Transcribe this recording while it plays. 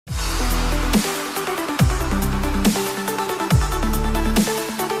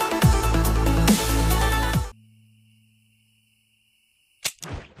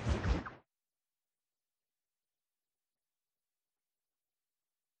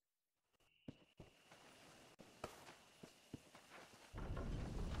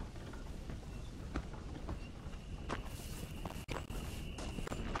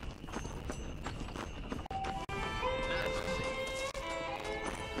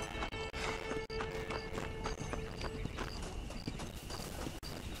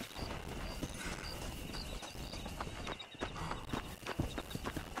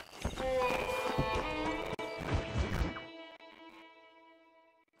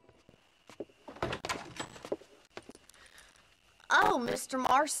Oh, Mr.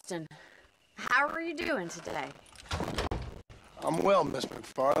 Marston. How are you doing today? I'm well, Miss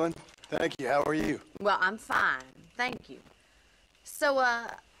MacFarlane. Thank you. How are you? Well, I'm fine. Thank you. So,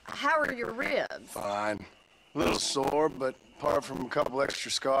 how are your ribs? Fine. A little sore, but apart from a couple extra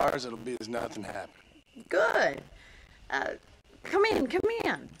scars, it'll be as nothing happened. Good. Come in.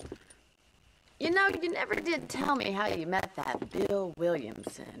 You know, you never did tell me how you met that Bill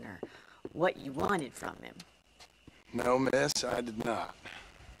Williamson or what you wanted from him. No, miss, I did not.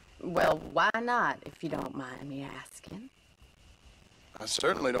 Well, why not, if you don't mind me asking? I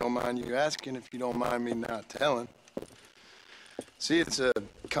certainly don't mind you asking if you don't mind me not telling. See, it's a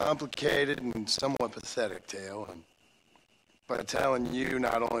complicated and somewhat pathetic tale, and by telling you,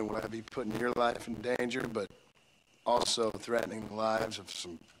 not only will I be putting your life in danger, but also threatening the lives of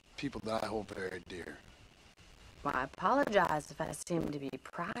some people that I hold very dear. Well, I apologize if I seem to be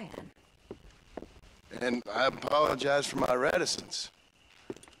prying. And I apologize for my reticence.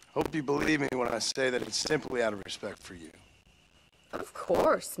 Hope you believe me when I say that it's simply out of respect for you. Of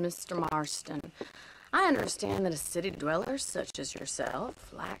course, Mr. Marston. I understand that a city dweller such as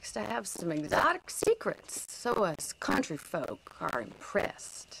yourself likes to have some exotic secrets, so us country folk are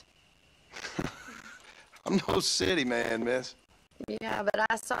impressed. I'm no city man, miss. Yeah, but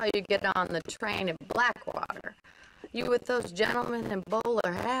I saw you get on the train at Blackwater. You with those gentlemen in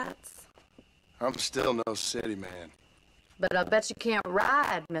bowler hats? I'm still no city man. But I bet you can't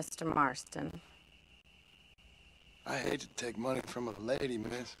ride, Mr. Marston. I hate to take money from a lady,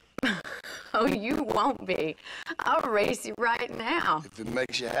 miss. Oh, you won't be. I'll race you right now. If it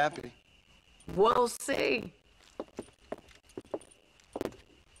makes you happy. We'll see.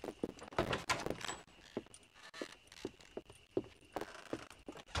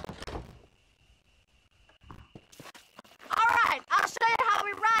 All right, I'll show you how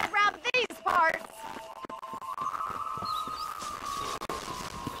we ride around these parts.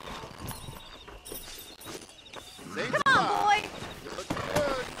 Come on, boy. You look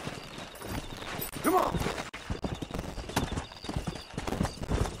good. Come on.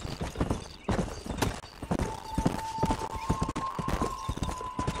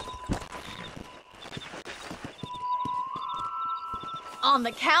 On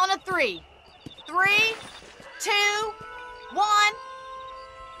the count of 3. 3, 2, 1.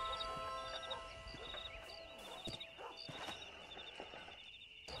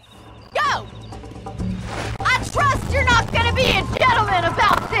 Go! I trust you're not gonna be a gentleman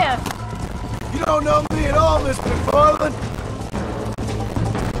about this! You don't know me at all, Mr. MacFarlane.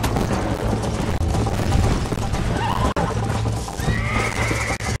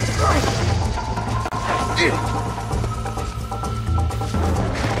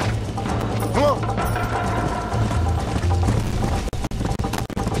 Come on.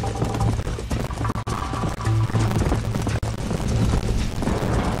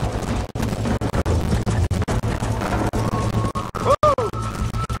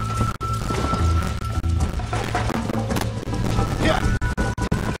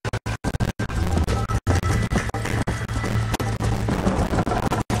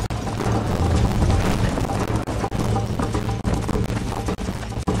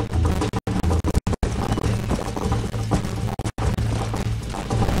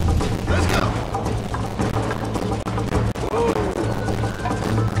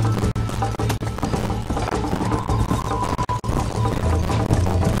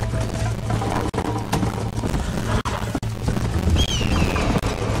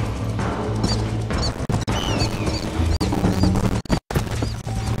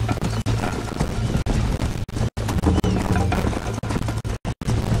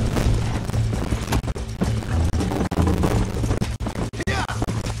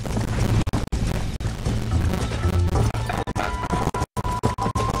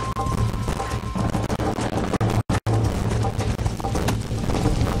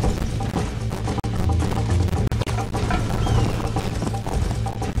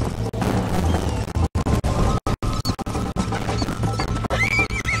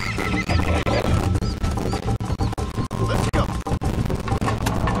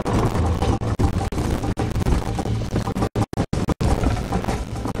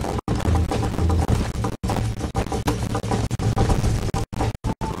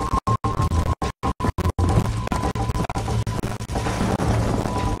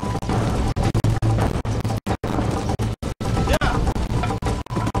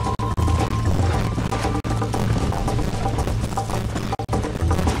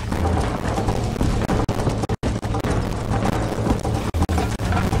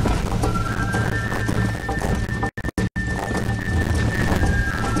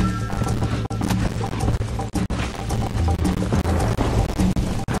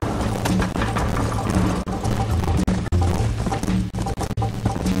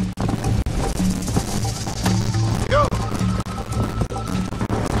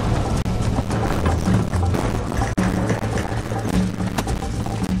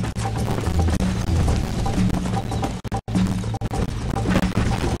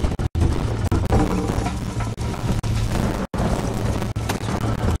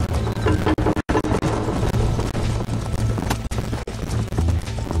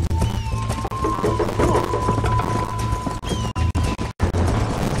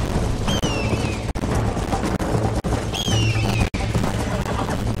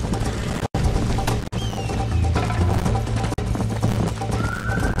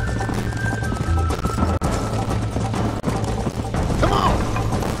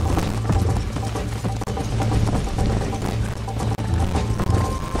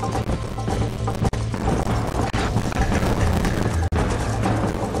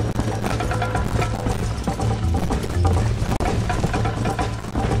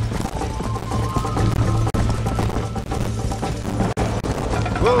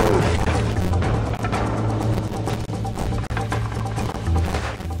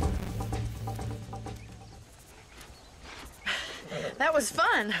 That was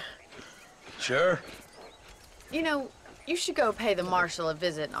fun. Sure. You know, you should go pay the marshal a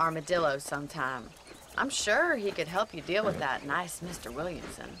visit in Armadillo sometime. I'm sure he could help you deal with that nice Mr.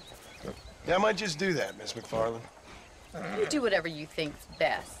 Williamson. Yeah, I might just do that, Miss McFarlane. You do whatever you think's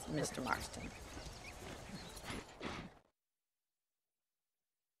best, Mr. Marston.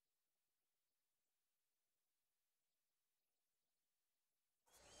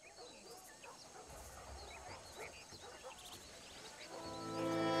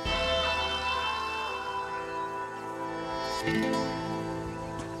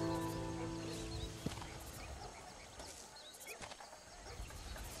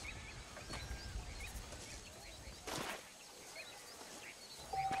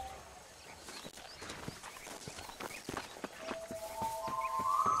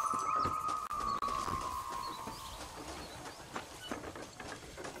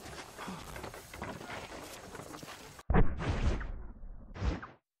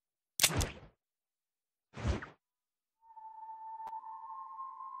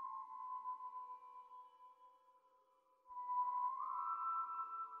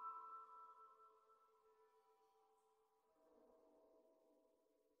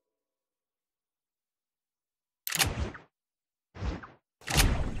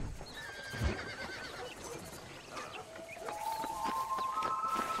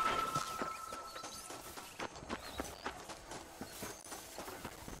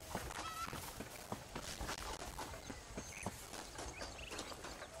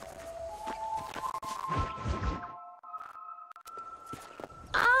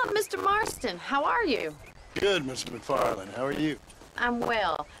 Mr. Marston, how are you? Good, Miss McFarlane. How are you? I'm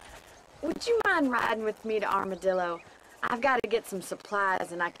well. Would you mind riding with me to Armadillo? I've got to get some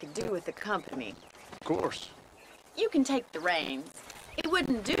supplies and I could do with the company. Of course. You can take the reins. It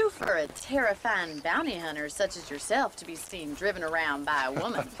wouldn't do for a terrifying bounty hunter such as yourself to be seen driven around by a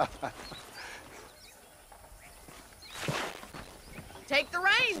woman. Take the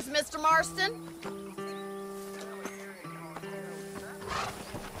reins, Mr. Marston.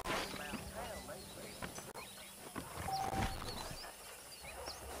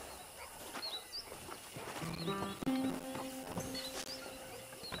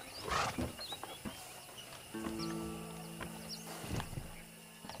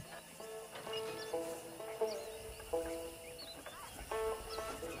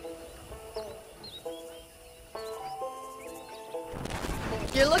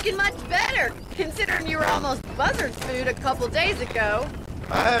 You're looking much better, considering you were almost buzzard food a couple days ago.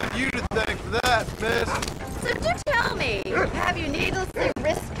 I have you to thank for that, miss. So do tell me, have you needlessly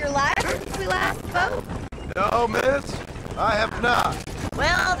risked your life since we last spoke? No, miss, I have not.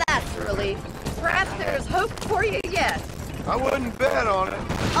 Well, that's a relief. Perhaps there's hope for you yet. I wouldn't bet on it.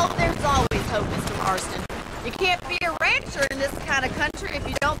 Oh, there's always hope, Mr. Marston. You can't be a rancher in this kind of country if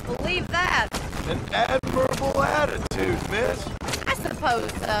you don't believe that. An admirable attitude, miss. I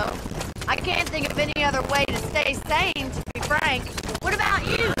suppose so. I can't think of any other way to stay sane, to be frank. What about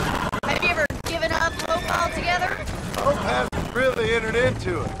you? Have you ever given up hope altogether? Hope hasn't really entered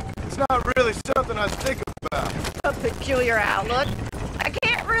into it. It's not really something I think about. A peculiar outlook. I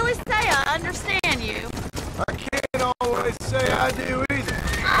can't really say I understand you. I can't always say I do either.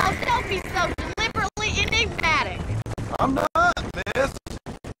 Oh, don't be so deliberately enigmatic. I'm not, miss.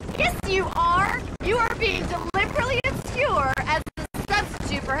 Yes, you are. You are being deliberately obscure as a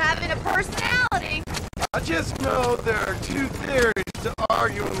substitute for having a personality. I just know there are two theories to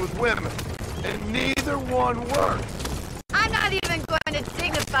arguing with women, and neither one works. I'm not even going to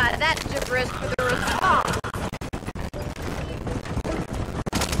dignify that gibberish with a response.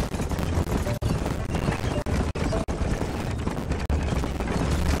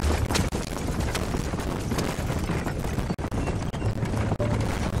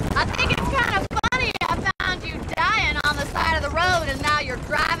 I think it's kind of funny I found you dying on the side of the road and now you're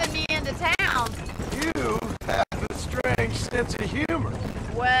driving me into town. You have a strange sense of humor.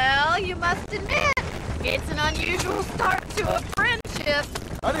 Well, you must admit, it's an unusual start to a friendship.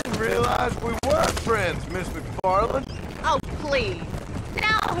 I didn't realize we were friends, Miss McFarlane. Oh, please.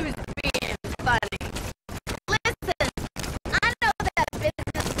 Now who's being funny? Listen, I know that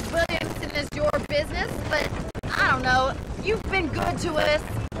business Williamson is your business, but I don't know. You've been good to us,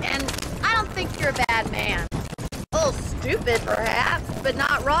 and I don't think you're a bad man. A little stupid, perhaps, but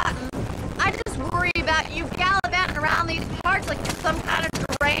not rotten. I just worry about you gallivanting around these parts like you're some kind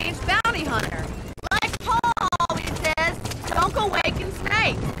of deranged bounty hunter. Like Paul always says, don't go waking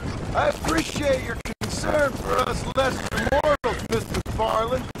snakes. I appreciate your concern for us lesser mortals, Miss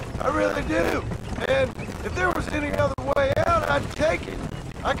McFarlane. I really do. And if there was any other way out, I'd take it.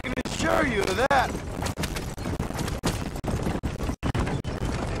 I can assure you of that.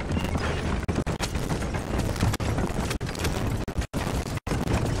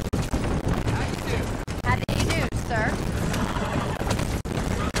 How do you do, sir?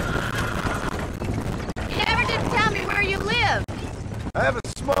 You never did tell me where you live. I have a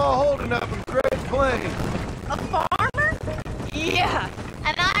small holding up in Great Plains. A farmer? Yeah,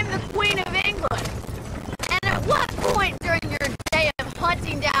 and I'm the Queen of England. And at what point during your day of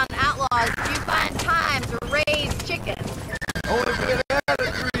hunting down outlaws do you find time to raise chickens? Only been at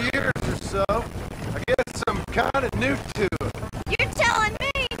it 3 years or so. I guess I'm kind of new to it. You're telling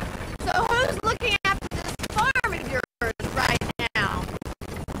me? So who's looking after this farm of yours right now?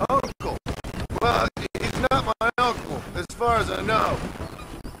 Uncle. Well, he's not my uncle, as far as I know.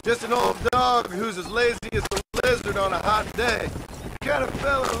 Just an old dog who's as lazy as a lizard on a hot day. The kind of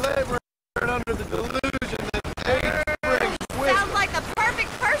fella laboring under the delusion that age brings wisdom. Sounds like the perfect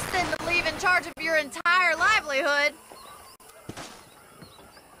person to leave in charge of your entire livelihood.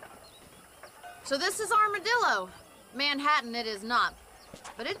 So this is Armadillo. Manhattan it is not,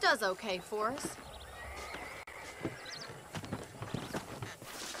 but it does okay for us.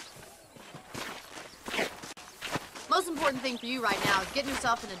 Most important thing for you right now is getting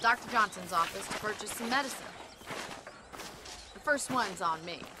yourself into Dr. Johnson's office to purchase some medicine. The first one's on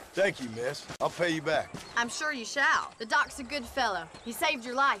me. Thank you, miss. I'll pay you back. I'm sure you shall. The doc's a good fellow. He saved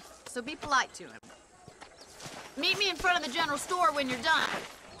your life, so be polite to him. Meet me in front of the general store when you're done.